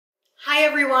Hi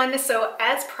everyone! So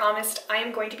as promised, I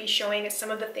am going to be showing some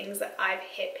of the things that I've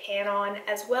hit pan on,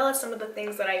 as well as some of the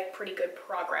things that I have pretty good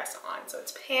progress on. So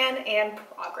it's pan and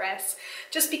progress,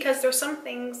 just because there's some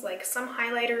things like some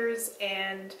highlighters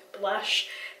and blush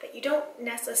that you don't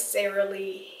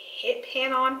necessarily hit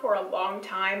pan on for a long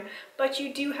time, but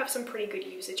you do have some pretty good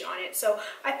usage on it. So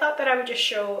I thought that I would just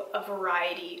show a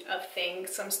variety of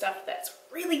things, some stuff that's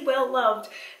really well loved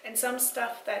and some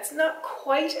stuff that's not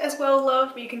quite as well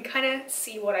loved, but you can kind of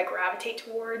see what I gravitate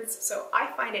towards. So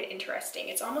I find it interesting.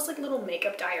 It's almost like little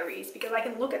makeup diaries, because I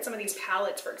can look at some of these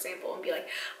palettes, for example, and be like,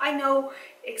 I know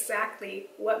exactly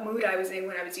what mood I was in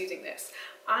when I was using this.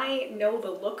 I know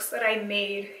the looks that I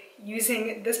made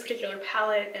using this particular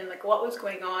palette and like what was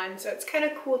going on. So it's kind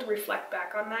of cool to reflect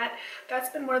back on that. That's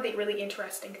been one of the really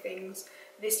interesting things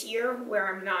this year,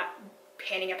 where I'm not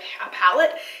panning a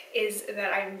palette, is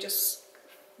that I'm just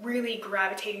really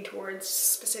gravitating towards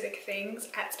specific things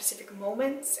at specific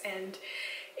moments, and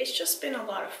it's just been a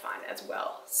lot of fun as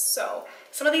well. So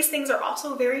some of these things are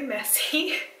also very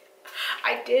messy.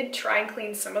 I did try and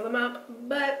clean some of them up,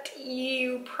 but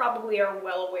you probably are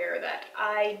well aware that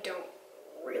I don't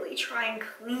really try and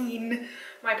clean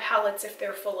my palettes if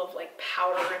they're full of like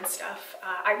powder and stuff.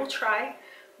 I will try,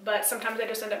 but sometimes I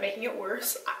just end up making it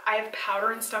worse. I have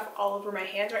powder and stuff all over my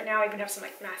hands right now. I even have some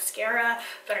like mascara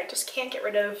that I just can't get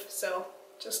rid of, so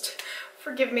just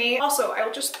forgive me. Also, I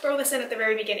will just throw this in at the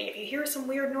very beginning. If you hear some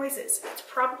weird noises, it's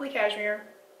probably cashmere.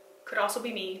 Could also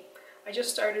be me. I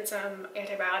just started some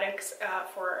antibiotics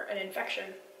for an infection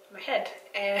in my head,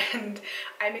 and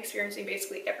I'm experiencing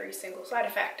basically every single side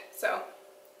effect. So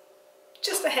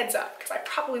just a heads up, because I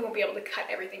probably won't be able to cut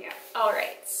everything out. All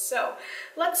right, so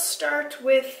let's start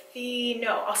with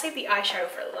I'll save the eyeshadow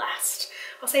for last.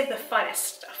 I'll save the funnest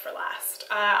stuff for last.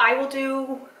 I will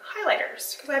do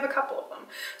highlighters, because I have a couple of them.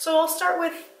 So I'll start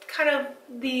with kind of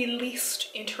the least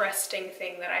interesting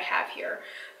thing that I have here.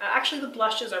 Actually, the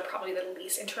blushes are probably the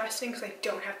least interesting because I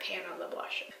don't have pan on the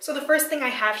blush. So the first thing I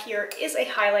have here is a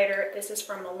highlighter. This is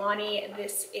from Milani.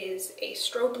 This is a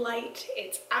strobe light.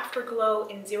 It's Afterglow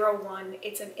in 01.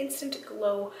 It's an instant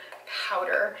glow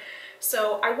powder.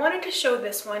 So I wanted to show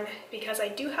this one because I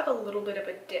do have a little bit of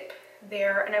a dip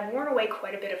there, and I've worn away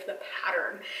quite a bit of the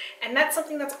pattern. And that's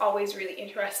something that's always really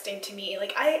interesting to me.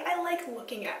 Like I like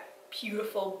looking at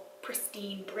beautiful,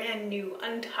 pristine, brand new,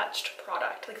 untouched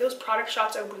product. Like those product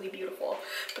shots are really beautiful,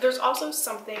 but there's also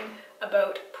something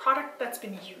about product that's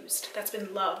been used, that's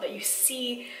been loved, that you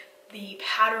see the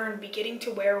pattern beginning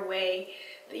to wear away,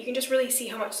 that you can just really see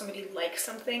how much somebody likes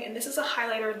something. And this is a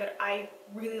highlighter that I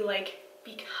really like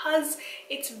because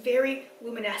it's very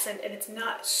luminescent and it's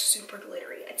not super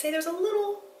glittery. I'd say there's a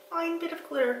little fine bit of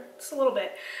glitter, just a little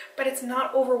bit, but it's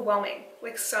not overwhelming.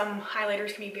 Like some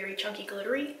highlighters can be very chunky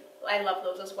glittery. I love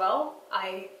those as well.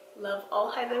 I love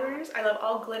all highlighters. I love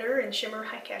all glitter and shimmer.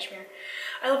 Hi, Cashmere.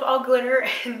 I love all glitter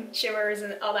and shimmers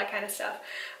and all that kind of stuff.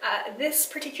 This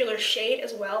particular shade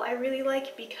as well I really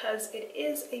like because it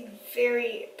is a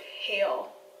very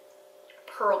pale,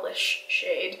 pearlish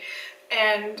shade.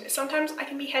 And sometimes I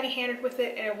can be heavy-handed with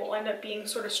it and it will end up being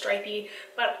sort of stripy,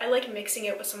 but I like mixing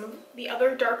it with some of the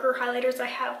other darker highlighters I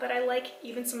have that I like,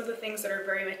 even some of the things that are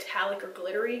very metallic or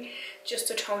glittery, just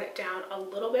to tone it down a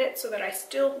little bit so that I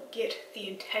still get the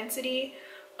intensity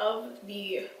of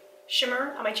the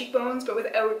shimmer on my cheekbones, but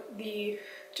without the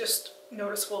just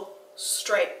noticeable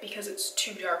stripe because it's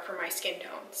too dark for my skin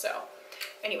tone. So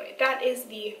anyway, that is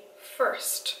the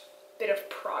first bit of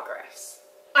progress.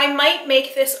 I might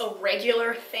make this a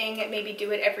regular thing and maybe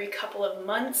do it every couple of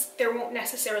months. There won't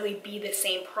necessarily be the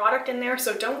same product in there,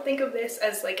 so don't think of this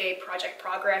as like a project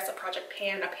progress, a project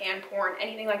pan, a pan porn,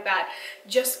 anything like that.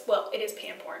 Just, well, it is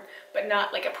pan porn, but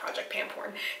not like a project pan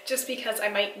porn, just because I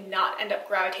might not end up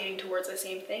gravitating towards the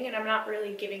same thing, and I'm not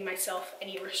really giving myself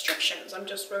any restrictions. I'm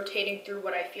just rotating through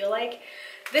what I feel like.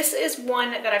 This is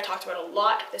one that I've talked about a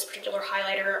lot, this particular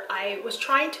highlighter. I was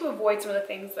trying to avoid some of the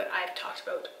things that I've talked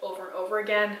about over and over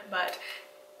again, but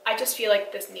I just feel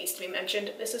like this needs to be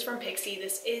mentioned. This is from Pixi.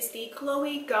 This is the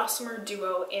Glowy Gossamer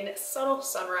Duo in Subtle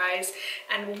Sunrise,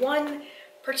 and one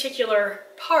particular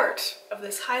part of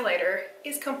this highlighter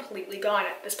is completely gone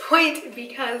at this point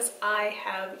because I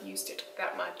have used it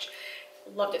that much.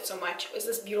 Loved it so much. It was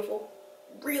this beautiful,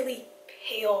 really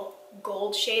pale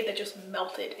gold shade that just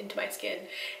melted into my skin,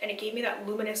 and it gave me that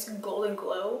luminous golden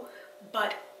glow,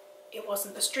 but it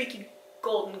wasn't the streaky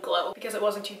golden glow because it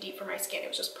wasn't too deep for my skin. It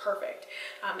was just perfect.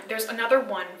 There's another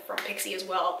one from Pixi as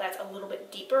well that's a little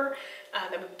bit deeper,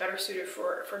 that would be better suited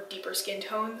for deeper skin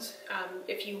tones.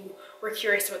 If you were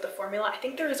curious about the formula, I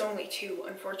think there is only two,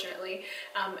 unfortunately.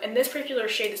 And this particular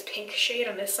shade, this pink shade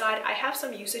on this side, I have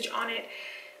some usage on it.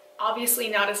 Obviously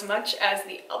not as much as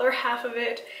the other half of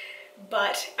it,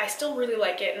 but I still really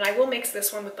like it, and I will mix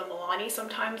this one with the Milani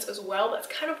sometimes as well. That's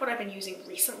kind of what I've been using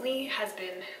recently, has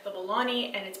been the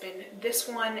Milani, and it's been this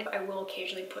one. I will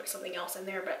occasionally put something else in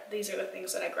there, but these are the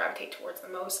things that I gravitate towards the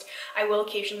most. I will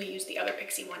occasionally use the other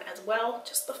Pixie one as well.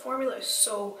 Just the formula is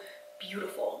so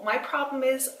beautiful. My problem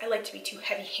is I like to be too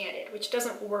heavy-handed, which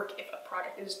doesn't work if a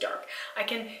product is dark. I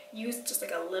can use just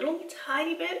like a little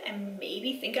tiny bit and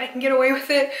maybe think I can get away with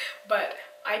it, but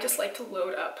I just like to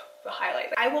load up the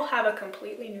highlight. I will have a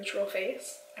completely neutral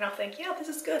face and I'll think, yeah, this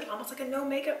is good, almost like a no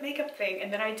makeup thing,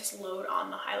 and then I just load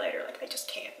on the highlighter. Like, I just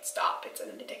can't stop. It's an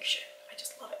addiction. I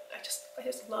just love it. I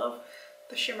just love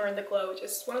the shimmer and the glow.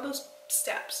 Just one of those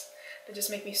steps that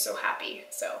just make me so happy.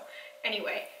 So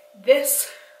anyway,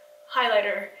 this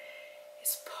highlighter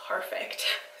is perfect.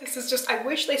 This is just, I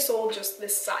wish they sold just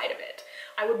this side of it.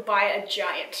 I would buy a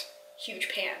giant, huge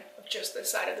pan of just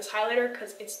this side of this highlighter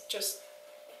because it's just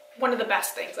one of the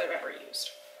best things I've ever used.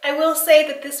 I will say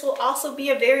that this will also be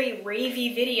a very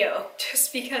ravey video,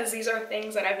 just because these are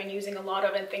things that I've been using a lot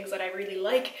of and things that I really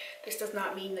like. This does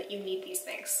not mean that you need these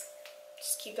things.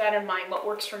 Just keep that in mind. What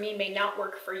works for me may not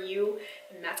work for you,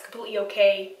 and that's completely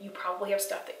okay. You probably have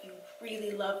stuff that you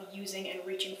really love using and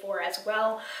reaching for as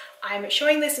well. I'm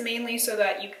showing this mainly so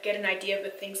that you could get an idea of the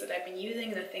things that I've been using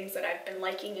and the things that I've been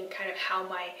liking, and kind of how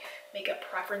my makeup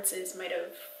preferences might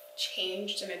have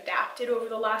changed and adapted over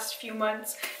the last few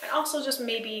months, and also just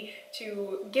maybe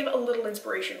to give a little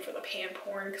inspiration for the pan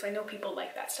porn, because I know people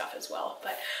like that stuff as well.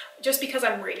 But just because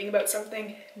I'm raving about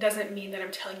something doesn't mean that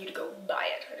I'm telling you to go buy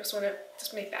it. I just want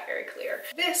to make that very clear.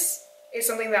 This is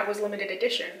something that was limited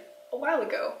edition a while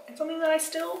ago, and something that I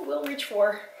still will reach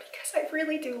for because I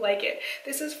really do like it.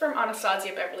 This is from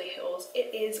Anastasia Beverly Hills.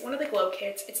 It is one of the glow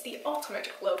kits. It's the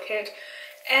ultimate glow kit,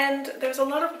 and there's a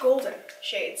lot of golden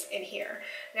shades in here.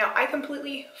 Now, I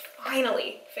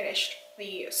finally finished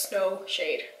the Snow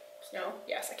shade. Snow?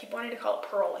 Yes, I keep wanting to call it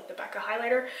Pearl, like the Becca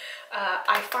highlighter.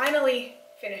 I finally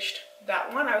finished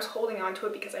that one. I was holding on to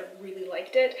it because I really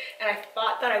liked it, and I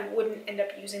thought that I wouldn't end up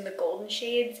using the golden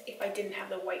shades if I didn't have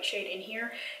the white shade in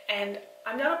here. And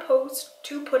I'm not opposed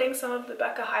to putting some of the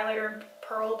Becca highlighter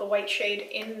Pearl, the white shade,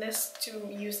 in this to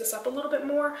use this up a little bit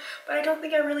more, but I don't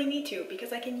think I really need to,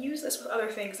 because I can use this with other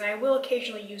things, and I will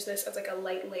occasionally use this as like a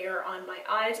light layer on my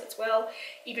eyes as well,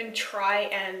 even try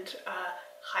and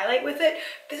highlight with it.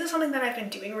 This is something that I've been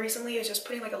doing recently, is just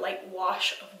putting like a light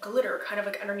wash of glitter kind of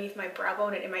like underneath my brow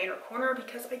bone and in my inner corner,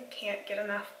 because I can't get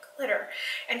enough glitter.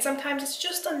 And sometimes it's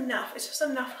just enough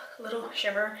little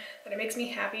shimmer that it makes me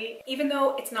happy. Even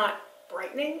though it's not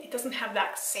brightening, it doesn't have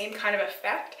that same kind of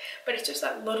effect, but it's just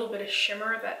that little bit of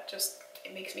shimmer that just,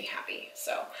 it makes me happy.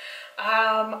 So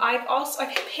I've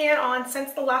hit pan on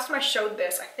since the last time I showed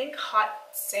this, I think Hot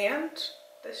Sand,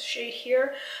 this shade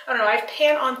here. I don't know, I've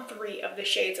pan on 3 of the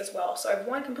shades as well. So I have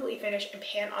one completely finished and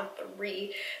pan on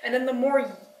 3. And then the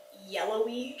more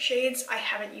yellowy shades I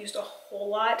haven't used a whole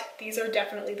lot. These are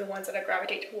definitely the ones that I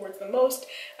gravitate towards the most.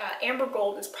 Amber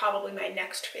Gold is probably my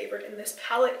next favorite in this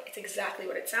palette. It's exactly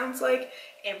what it sounds like,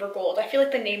 Amber Gold. I feel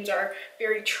like the names are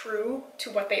very true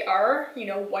to what they are. You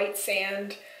know, White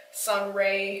Sand, Sun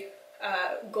Ray,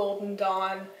 Golden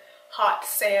Dawn, Hot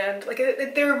Sand. Like,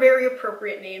 they're very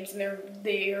appropriate names, and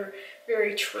they're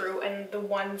very true. And the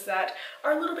ones that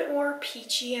are a little bit more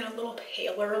peachy and a little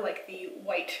paler, like the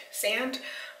White Sand,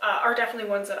 are definitely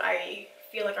ones that I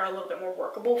feel like are a little bit more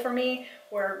workable for me,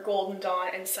 where Golden Dawn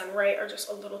and Sunray are just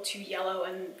a little too yellow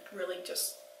and really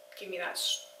just give me that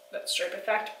stripe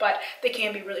effect. But they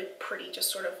can be really pretty,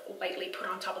 just sort of lightly put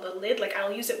on top of the lid. Like,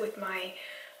 I'll use it with my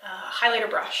highlighter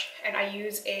brush, and I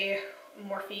use a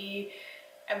Morphe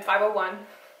M501.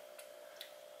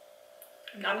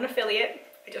 I'm not an affiliate.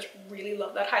 I just really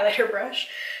love that highlighter brush.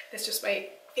 It's just my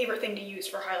favorite thing to use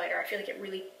for highlighter. I feel like it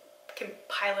really can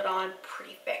pile it on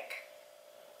pretty thick.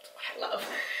 That's what I love.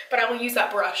 But I will use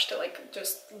that brush to like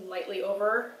just lightly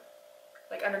over,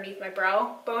 like underneath my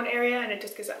brow bone area, and it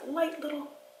just gives that light little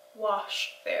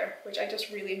wash there, which I just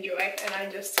really enjoy. And I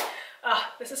just,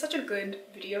 this is such a good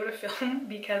video to film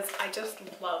because I just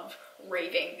love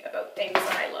raving about things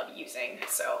that I love using.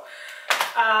 So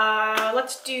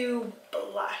let's do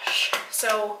blush.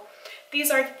 So these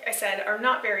are, I said, are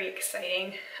not very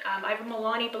exciting. I have a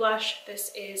Milani blush. This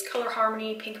is Color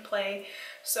Harmony Pink Play.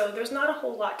 So there's not a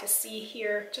whole lot to see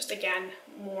here. Just again,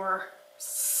 more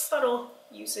subtle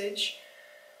usage.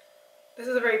 This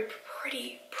is a very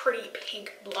pretty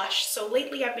pink blush. So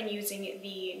lately I've been using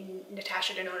the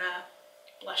Natasha Denona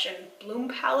Blush and Bloom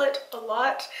palette a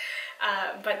lot.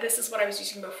 But this is what I was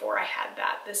using before I had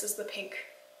that. This is the pink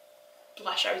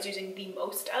blush I was using the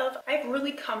most of. I've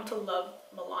really come to love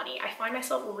Milani. I find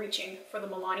myself reaching for the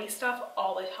Milani stuff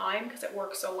all the time because it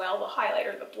works so well. The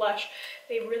highlighter, the blush,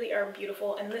 they really are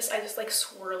beautiful. And this, I just like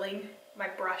swirling my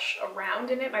brush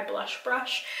around in it, my blush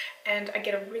brush, and I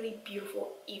get a really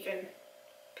beautiful, even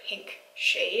pink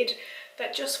shade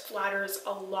that just flatters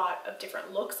a lot of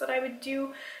different looks that I would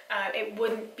do. It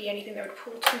wouldn't be anything that would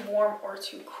pull too warm or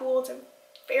too cool. It's a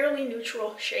fairly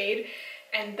neutral shade,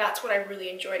 and that's what I really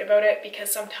enjoyed about it,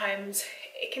 because sometimes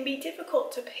it can be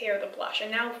difficult to pair the blush.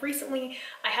 And now recently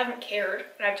I haven't cared,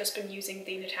 and I've just been using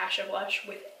the Natasha blush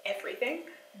with everything,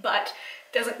 but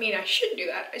doesn't mean I should do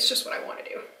that. It's just what I want to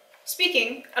do.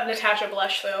 Speaking of Natasha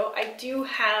blush though, I do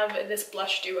have this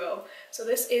blush duo. So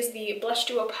this is the blush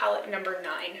duo palette number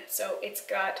 9. So it's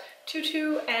got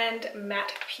Tutu and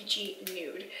Matte Peachy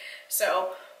Nude.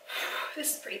 So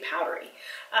this is pretty powdery.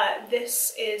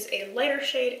 This is a lighter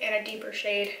shade and a deeper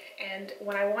shade, and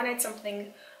when I wanted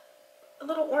something a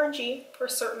little orangey for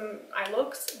certain eye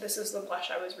looks, this is the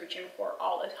blush I was reaching for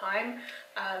all the time.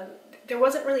 There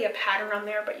wasn't really a pattern on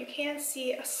there, but you can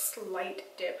see a slight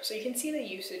dip, so you can see the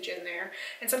usage in there.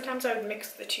 And sometimes I would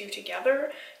mix the two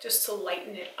together just to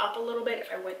lighten it up a little bit if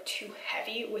I went too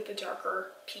heavy with the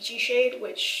darker peachy shade,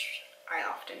 which I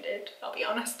often did, I'll be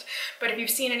honest. But if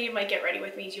you've seen any of my Get Ready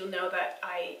With Me's, you'll know that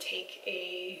I take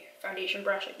a foundation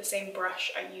brush, like the same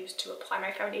brush I use to apply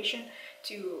my foundation,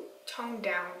 to tone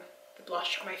down the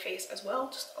blush on my face as well,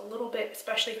 just a little bit,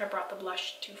 especially if I brought the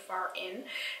blush too far in.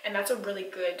 And that's a really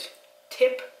good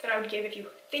tip that I would give if you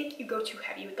think you go too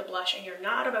heavy with the blush and you're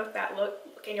not about that look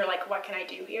and you're like, what can I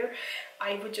do here?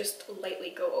 I would just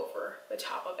lightly go over the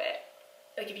top of it.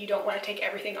 Like if you don't want to take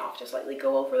everything off, just lightly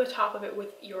go over the top of it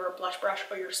with your blush brush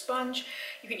or your sponge.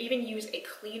 You can even use a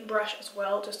clean brush as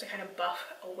well, just to kind of buff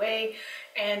away.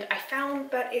 And I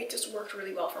found that it just worked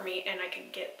really well for me, and I can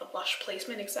get the blush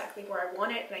placement exactly where I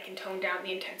want it, and I can tone down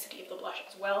the intensity of the blush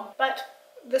as well. But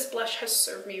this blush has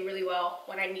served me really well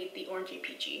when I need the orangey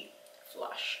peachy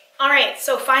flush. All right,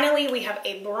 so finally we have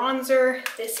a bronzer.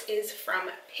 This is from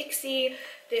Pixi.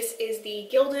 This is the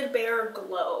Gilded Bear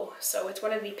Glow. So it's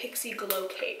one of the Pixi Glow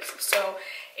Cakes. So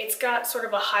it's got sort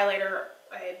of a highlighter,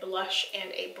 a blush,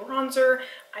 and a bronzer.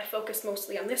 I focused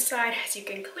mostly on this side. As you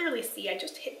can clearly see, I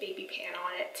just hit baby pan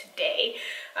on it today.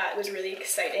 It was really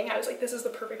exciting. I was like, this is the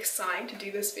perfect sign to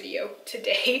do this video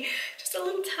today. Just a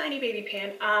little tiny baby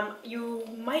pan. You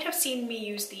might have seen me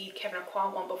use the Kevin Aqua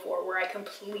one before, where I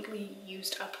completely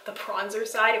used up the bronzer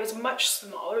side. It was much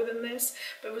smaller than this,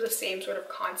 but it was the same sort of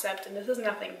concept, and this is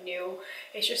nothing new.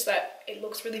 It's just that it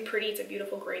looks really pretty. It's a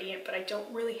beautiful gradient, but I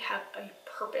don't really have a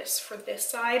purpose for this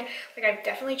side. Like, I've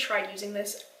definitely tried using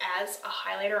this as a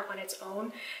highlighter on its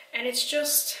own, and it's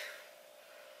just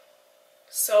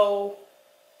so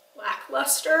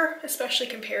lackluster, especially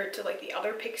compared to like the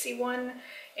other Pixi one,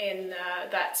 and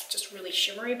that's just really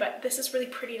shimmery. But this is really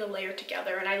pretty to layer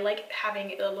together, and I like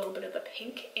having a little bit of the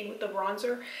pink in with the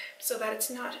bronzer so that it's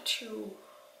not too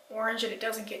orange and it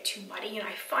doesn't get too muddy. And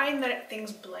I find that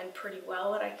things blend pretty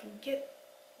well, that I can get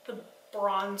the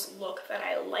bronze look that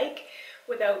I like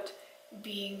without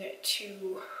being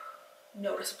too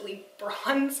noticeably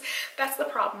bronze. That's the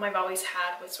problem I've always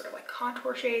had with sort of like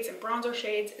contour shades and bronzer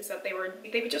shades, is that they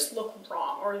would just look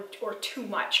wrong or too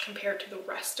much compared to the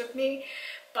rest of me.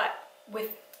 But with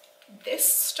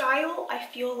this style, I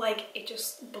feel like it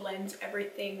just blends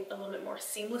everything a little bit more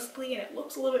seamlessly, and it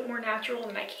looks a little bit more natural,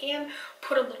 and I can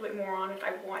put a little bit more on if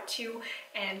I want to,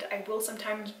 and I will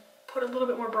sometimes put a little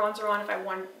bit more bronzer on if I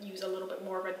want to use a little bit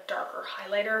more of a darker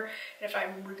highlighter, and if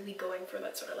I'm really going for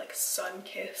that sort of like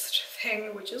sun-kissed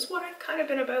thing, which is what I've kind of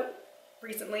been about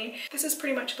recently. This is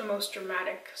pretty much the most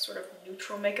dramatic sort of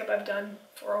neutral makeup I've done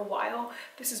for a while.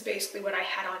 This is basically what I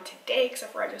had on today,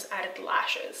 except for I just added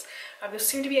lashes. This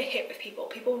seemed to be a hit with people.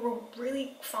 People were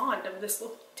really fond of this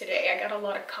look today. I got a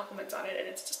lot of compliments on it, and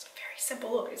it's just a very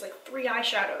simple look. It's like 3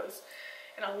 eyeshadows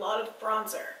and a lot of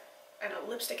bronzer and a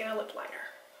lipstick and a lip liner.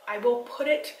 I will put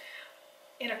it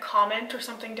in a comment or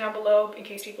something down below in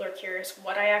case people are curious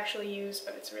what I actually use,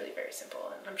 but it's really very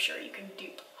simple, and I'm sure you can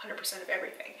dupe 100% of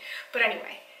everything. But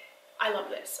anyway, I love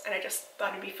this, and I just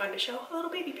thought it'd be fun to show a little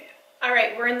baby pan. All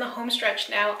right, we're in the home stretch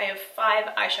now. I have 5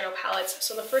 eyeshadow palettes.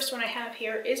 So the first one I have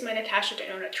here is my Natasha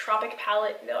Denona Tropic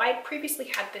palette. Though I previously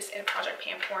had this in Project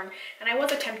Panporn, and I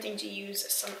was attempting to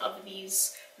use some of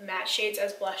these matte shades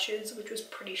as blushes, which was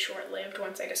pretty short-lived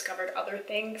once I discovered other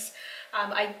things.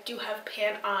 I do have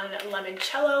pan on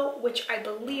Limoncello, which I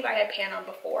believe I had pan on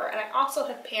before, and I also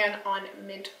have pan on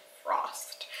Mint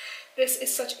Frost. This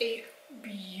is such a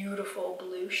beautiful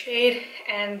blue shade,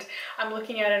 and I'm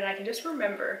looking at it and I can just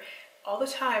remember all the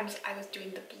times I was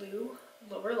doing the blue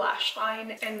lower lash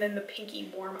line and then the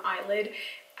pinky warm eyelid.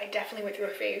 I definitely went through a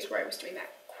phase where I was doing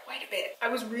that quite a bit. I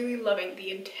was really loving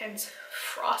the intense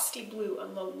frosty blue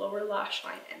on the lower lash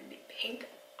line and the pink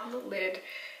on the lid,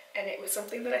 and it was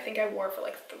something that I think I wore for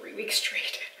like 3 weeks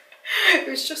straight. It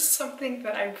was just something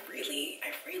that I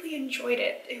really enjoyed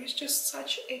it. It was just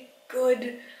such a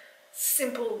good,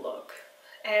 simple look.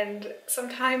 And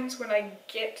sometimes when I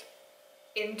get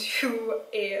into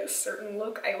a certain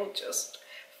look, I will just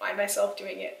find myself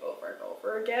doing it over and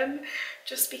over again,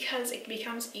 just because it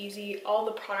becomes easy. All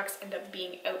the products end up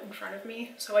being out in front of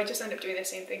me, so I just end up doing the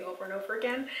same thing over and over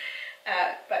again.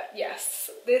 But yes,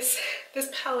 this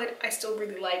palette I still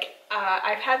really like.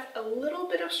 I've had a little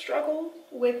bit of struggle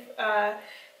with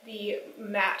the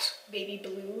matte baby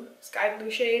blue, sky blue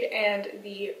shade and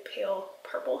the pale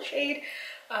purple shade.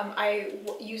 I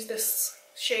used this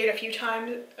shade a few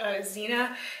times,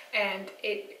 Xena, and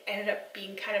it ended up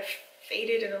being kind of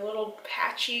faded and a little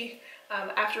patchy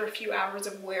after a few hours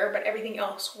of wear, but everything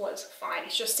else was fine.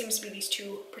 It just seems to be these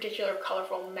two particular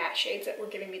colorful matte shades that were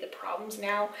giving me the problems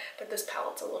now that this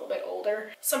palette's a little bit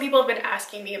older. Some people have been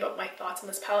asking me about my thoughts on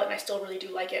this palette, and I still really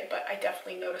do like it, but I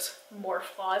definitely notice more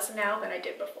flaws now than I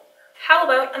did before. How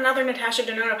about another Natasha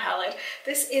Denona palette?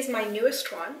 This is my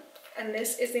newest one, and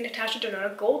this is the Natasha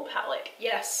Denona Gold palette.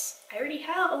 Yes, I already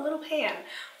have a little pan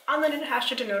on the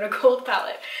Natasha Denona Gold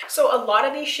palette. So a lot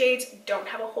of these shades don't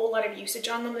have a whole lot of usage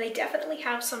on them. They definitely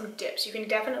have some dips. You can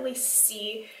definitely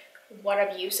see what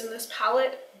I've used in this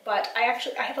palette, but I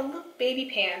have a little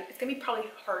baby pan. It's gonna be probably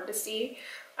hard to see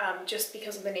just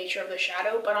because of the nature of the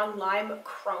shadow, but on Lime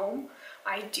Chrome,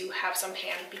 I do have some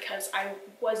pan because I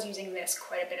was using this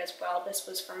quite a bit as well. This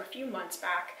was from a few months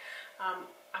back.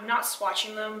 I'm not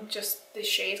swatching them, just the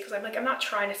shades, because I'm not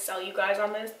trying to sell you guys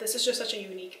on this. This is just such a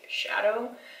unique shadow,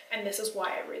 and this is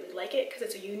why I really like it, because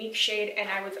it's a unique shade, and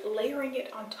I was layering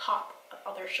it on top of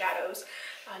other shadows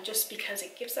just because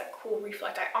it gives that cool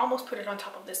reflect. I almost put it on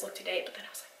top of this look today, but then I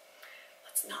was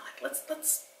like,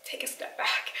 let's take a step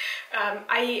back.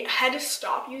 I had to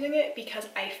stop using it because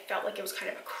I felt like it was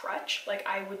kind of a crutch. Like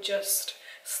I would just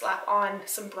slap on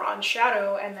some bronze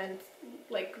shadow and then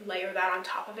like layer that on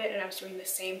top of it, and I was doing the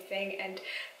same thing, and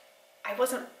I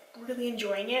wasn't really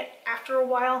enjoying it after a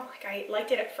while. Like I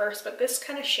liked it at first, but this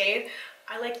kind of shade,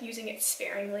 I like using it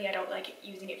sparingly. I don't like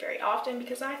using it very often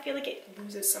because I feel like it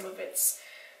loses some of its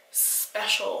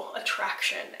special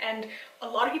attraction. And a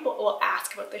lot of people will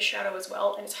ask about this shadow as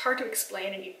well, and it's hard to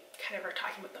explain, and you kind of are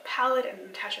talking about the palette and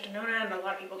Natasha Denona, and a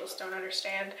lot of people just don't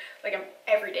understand. Like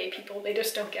everyday people, they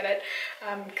just don't get it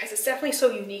because it's definitely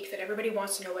so unique that everybody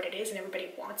wants to know what it is and everybody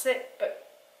wants it, but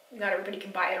not everybody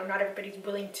can buy it, or not everybody's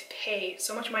willing to pay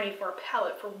so much money for a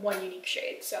palette for one unique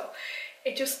shade. So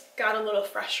it just got a little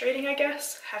frustrating, I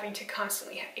guess, having to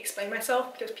constantly explain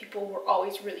myself because people were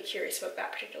always really curious about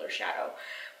that particular shadow.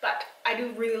 But I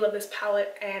do really love this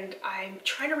palette, and I'm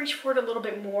trying to reach for it a little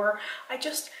bit more. I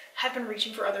just have been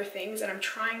reaching for other things, and I'm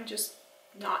trying just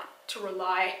not to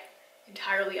rely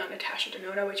entirely on Natasha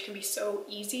Denona, which can be so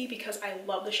easy because I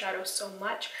love the shadow so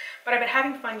much, but I've been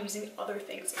having fun using other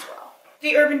things as well.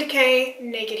 The Urban Decay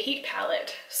Naked Heat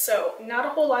palette. So not a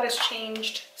whole lot has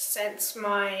changed since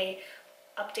my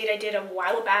update I did a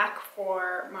while back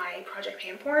for my project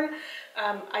Panporn.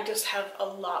 I just have a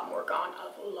lot more gone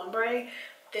of Lumbre.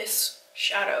 This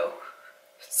shadow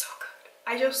is so good.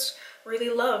 I just really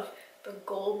love the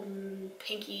gold and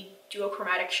pinky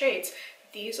duochromatic shades.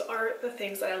 These are the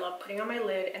things that I love putting on my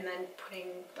lid, and then putting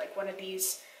like one of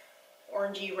these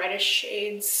orangey reddish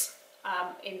shades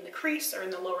in the crease or in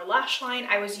the lower lash line.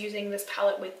 I was using this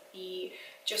palette with the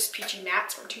Just Peachy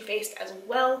Mattes from Too Faced as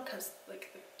well, because like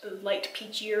the light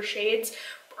peachier shades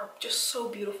are just so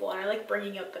beautiful, and I like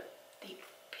bringing out the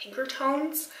pinker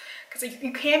tones, because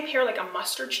you can pair like a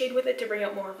mustard shade with it to bring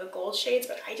out more of the gold shades,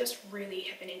 but I just really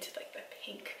have been into like the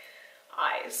pink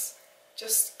eyes,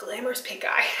 just glamorous pink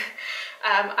eye.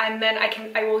 And then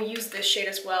I will use this shade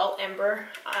as well, Ember.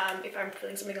 If I'm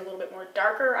feeling something a little bit more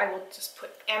darker, I will just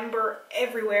put Ember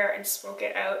everywhere and smoke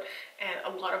it out,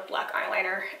 and a lot of black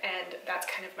eyeliner, and that's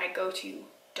kind of my go-to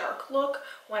dark look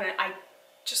when I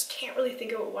just can't really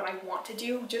think of what I want to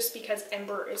do, just because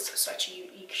Ember is such a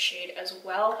unique shade as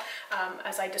well.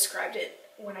 As I described it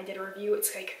when I did a review,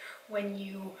 it's like when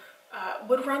you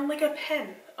would run like a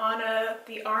pen on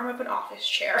the arm of an office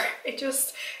chair.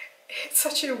 It's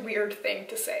such a weird thing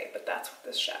to say, but that's what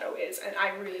this shadow is, and I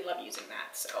really love using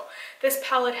that. So this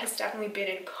palette has definitely been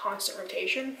in constant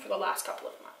rotation for the last couple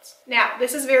of months. Now,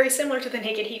 this is very similar to the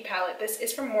Naked Heat palette. This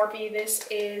is from Morphe. This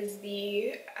is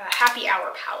the Happy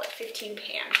Hour palette, 15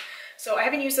 pan. So I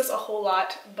haven't used this a whole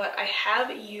lot, but I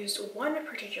have used one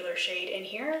particular shade in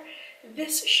here,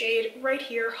 this shade right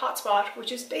here, Hotspot,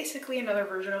 which is basically another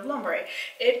version of L'Ombre.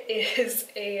 It is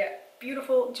a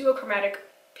beautiful duochromatic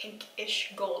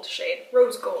pinkish gold shade,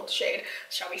 rose gold shade,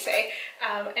 shall we say.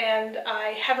 And I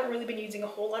haven't really been using a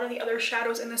whole lot of the other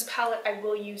shadows in this palette. I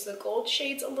will use the gold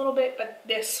shades a little bit, but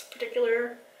this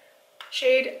particular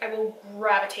shade, I will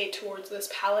gravitate towards this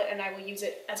palette, and I will use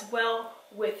it as well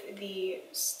with the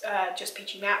Just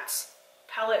Peachy Mattes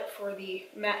palette for the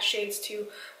matte shades to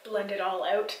blend it all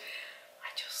out.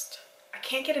 I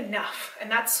can't get enough,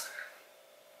 and that's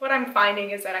what I'm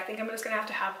finding, is that I think I'm just gonna have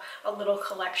to have a little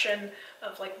collection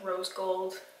of like rose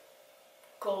gold,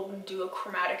 golden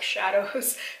duochromatic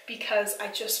shadows, because I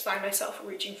just find myself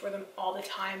reaching for them all the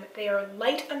time. They are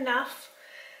light enough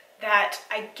that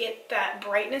I get that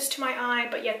brightness to my eye,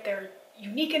 but yet they're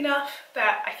unique enough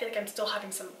that I feel like I'm still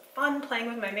having some fun playing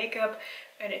with my makeup,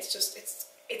 and it's just, it's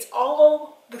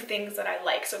all the things that I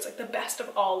like. So it's like the best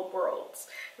of all worlds,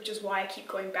 which is why I keep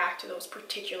going back to those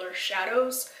particular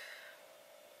shadows.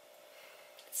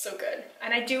 It's so good.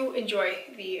 And I do enjoy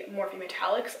the Morphe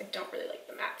metallics. I don't really like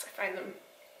the mattes. I find them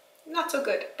not so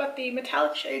good, but the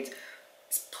metallic shades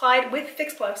applied with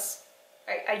Fix Plus.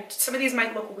 Some of these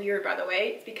might look weird, by the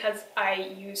way. It's because I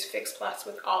use Fix Plus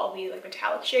with all the like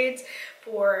metallic shades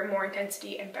for more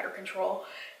intensity and better control,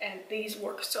 and these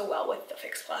work so well with the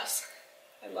Fix Plus.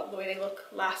 I love the way they look,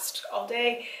 last all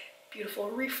day, beautiful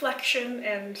reflection,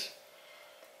 and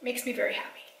makes me very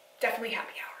happy. Definitely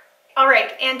happy hour. All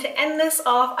right, and to end this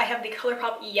off, I have the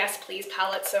ColourPop Yes Please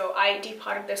palette. So I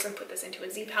depotted this and put this into a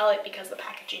Z palette because the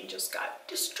packaging just got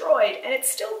destroyed, and it's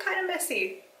still kind of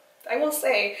messy. I will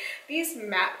say, these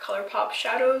matte ColourPop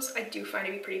shadows I do find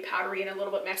to be pretty powdery and a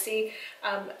little bit messy.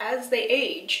 As they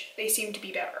age, they seem to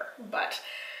be better, but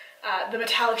the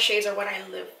metallic shades are what I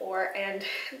live for, and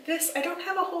this, I don't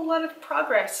have a whole lot of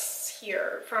progress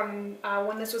here from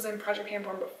when this was in Project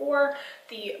Panporn before.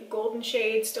 The golden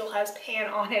shade still has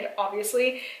pan on it,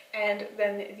 obviously, and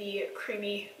then the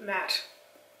creamy matte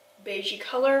beigey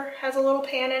color has a little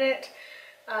pan in it.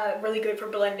 Really good for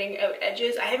blending out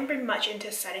edges. I haven't been much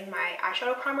into setting my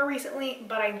eyeshadow primer recently,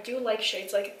 but I do like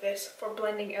shades like this for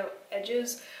blending out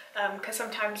edges, because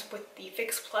sometimes with the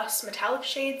Fix Plus metallic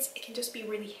shades, it can just be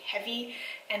really heavy,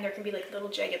 and there can be like little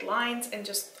jagged lines, and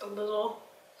just a little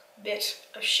bit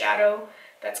of shadow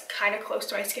that's kind of close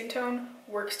to my skin tone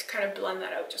works to kind of blend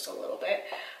that out just a little bit.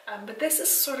 But this is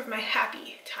sort of my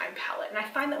happy time palette, and I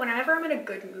find that whenever I'm in a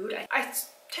good mood, I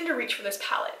tend to reach for this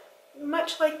palette.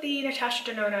 Much like the Natasha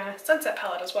Denona Sunset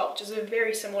palette as well, which is a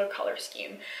very similar color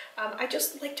scheme. I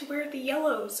just like to wear the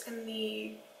yellows and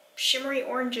the shimmery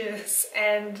oranges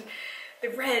and the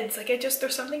reds. Like,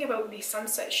 there's something about these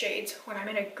sunset shades when I'm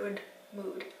in a good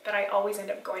mood that I always end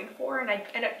up going for, and I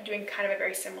end up doing kind of a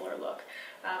very similar look.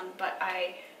 But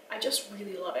I just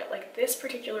really love it. Like, this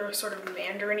particular sort of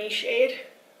mandarin-y shade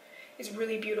is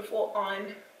really beautiful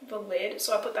on the lid,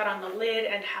 so I put that on the lid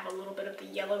and have a little bit of the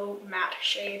yellow matte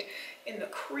shade in the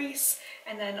crease,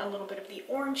 and then a little bit of the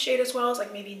orange shade as well, as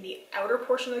like maybe in the outer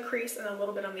portion of the crease, and a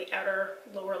little bit on the outer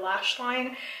lower lash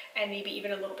line, and maybe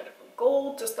even a little bit of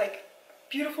gold. Just like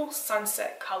beautiful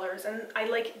sunset colors, and I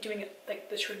like doing it like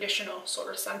the traditional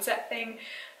sort of sunset thing,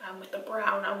 with the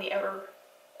brown on the outer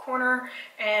corner,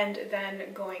 and then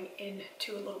going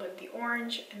into a little bit of the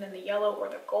orange and then the yellow or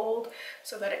the gold,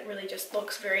 so that it really just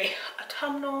looks very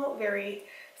autumnal, very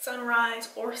sunrise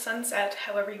or sunset,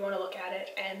 however you want to look at it.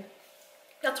 And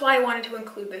that's why I wanted to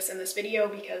include this in this video,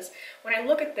 because when I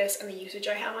look at this and the usage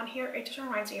I have on here, it just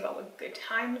reminds me about the good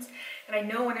times. And I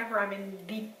know whenever I'm in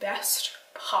the best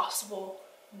possible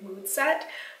mood set,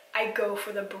 I go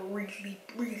for the really,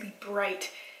 really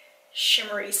bright,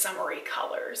 shimmery, summery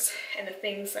colors, and the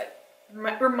things that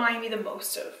remind me the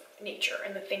most of nature,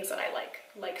 and the things that I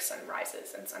like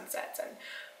sunrises and sunsets and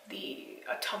the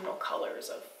autumnal colors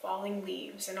of falling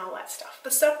leaves and all that stuff.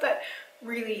 The stuff that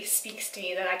really speaks to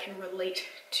me, that I can relate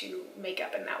to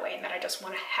makeup in that way, and that I just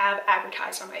want to have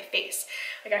advertised on my face.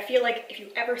 Like, I feel like if you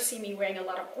ever see me wearing a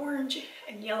lot of orange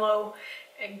and yellow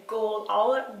and gold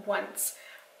all at once,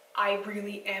 I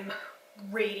really am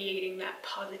radiating that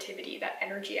positivity, that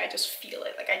energy. I just feel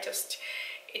it. Like,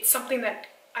 it's something that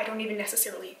I don't even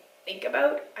necessarily think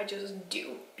about, I just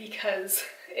do, because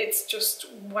it's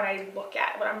just what I look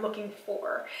at. What I'm looking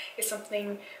for is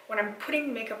something, when I'm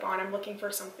putting makeup on, I'm looking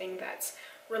for something that's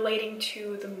relating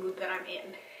to the mood that I'm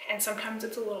in. And sometimes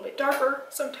it's a little bit darker,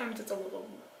 sometimes it's a little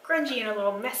grungy and a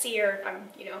little messier if I'm,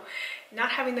 you know,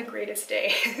 not having the greatest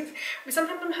day.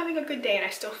 Sometimes I'm having a good day and I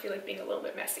still feel like being a little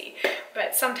bit messy.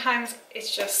 But sometimes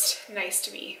it's just nice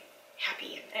to be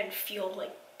happy and feel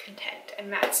like content,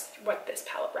 and that's what this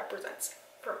palette represents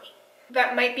for me.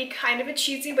 That might be kind of a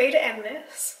cheesy way to end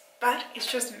this, but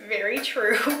it's just very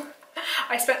true.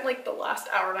 I spent like the last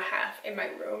hour and a half in my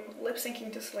room lip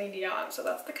syncing to Celine Dion, so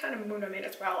that's the kind of mood I'm in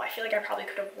as well. I feel like I probably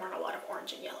could have worn a lot of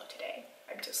orange and yellow today.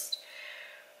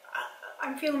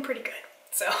 I'm feeling pretty good.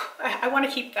 So I want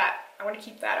to keep that. I want to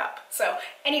keep that up. So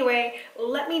anyway,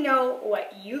 let me know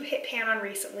what you've hit pan on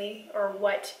recently or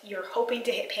what you're hoping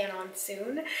to hit pan on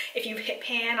soon. If you've hit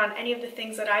pan on any of the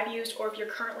things that I've used or if you're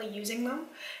currently using them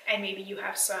and maybe you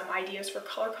have some ideas for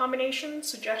color combinations,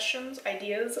 suggestions,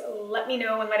 ideas, let me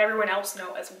know and let everyone else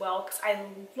know as well, because I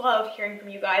love hearing from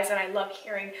you guys and I love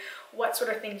hearing what sort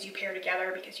of things you pair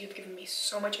together because you've given me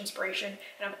so much inspiration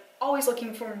and I'm always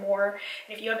looking for more.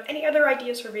 And if you have any other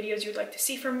ideas for videos you'd like to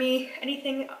see from me,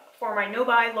 anything for my no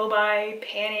buy, low buy,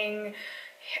 panning,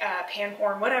 pan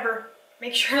porn, whatever,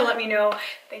 make sure to let me know.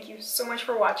 Thank you so much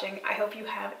for watching. I hope you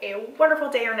have a wonderful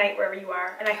day or night wherever you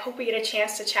are, and I hope we get a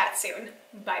chance to chat soon.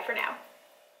 Bye for now.